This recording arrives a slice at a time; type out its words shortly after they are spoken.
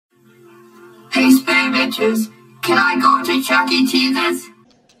Hey, Spade Bitches, can I go to Chuck E. Cheese's?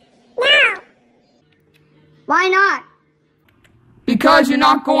 No! Why not? Because you're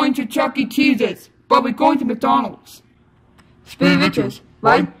not going to Chuck E. Cheese's, but we're going to McDonald's. Spade Bitches,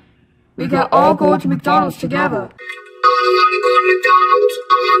 right? We can all go to McDonald's together. I want to go to McDonald's.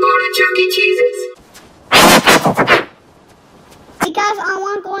 I want to go to Chuck E. Cheese's. Because I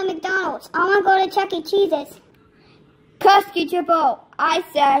want to go to McDonald's. I want to go to Chuck E. Cheese's. Klasky, Csupo, I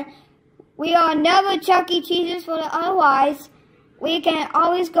said we are never Chuck E. Cheese's for the otherwise. We can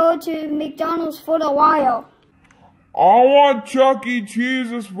always go to McDonald's for a while. I want Chuck E.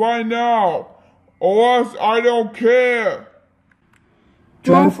 Cheese's right now, or else I don't care.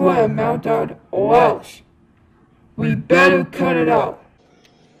 Don't for a meltdown, or else. We better cut it out.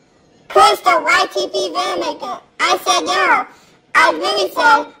 Crystal YTP Videomaker, I said no. I really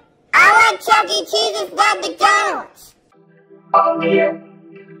said, I want Chuck E. Cheese's, not McDonald's. Oh, yeah.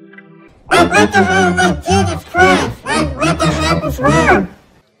 What the hell, like Jesus Christ? What the heck is wrong?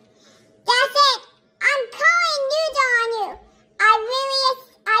 That's it. I'm calling news on you. I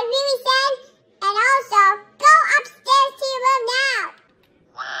really said, and also, go upstairs to your room now.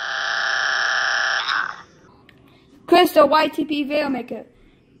 Crystal YTP Videomaker,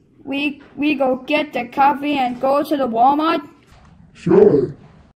 we go get the coffee and go to the Walmart? Sure.